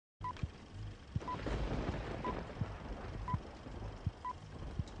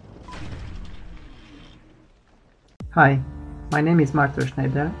Hi, my name is Márton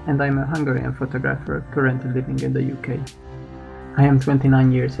Schneider and I'm a Hungarian photographer currently living in the UK. I am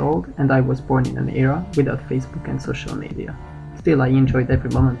 29 years old and I was born in an era without Facebook and social media. Still, I enjoyed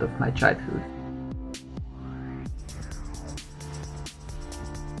every moment of my childhood.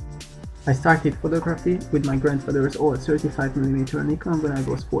 I started photography with my grandfather's old 35mm Nikon when I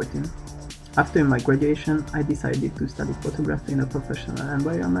was 14. After my graduation, I decided to study photography in a professional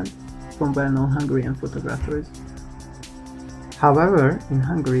environment from well-known Hungarian photographers. However, in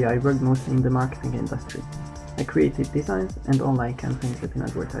Hungary I worked mostly in the marketing industry. I created designs and online campaigns at an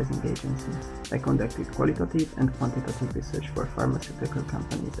advertising agency. I conducted qualitative and quantitative research for pharmaceutical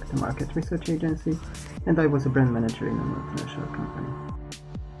companies at a market research agency, and I was a brand manager in a multinational company.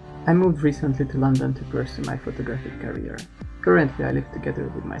 I moved recently to London to pursue my photographic career. Currently I live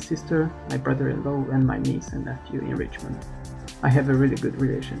together with my sister, my brother-in-law and my niece and nephew in Richmond. I have a really good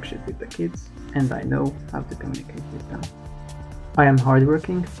relationship with the kids, and I know how to communicate with them. I am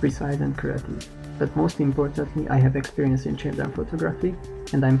hardworking, precise and creative, but most importantly I have experience in children photography,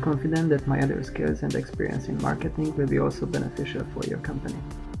 and I'm confident that my other skills and experience in marketing will be also beneficial for your company.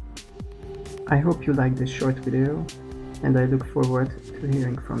 I hope you like this short video, and I look forward to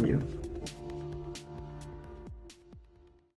hearing from you.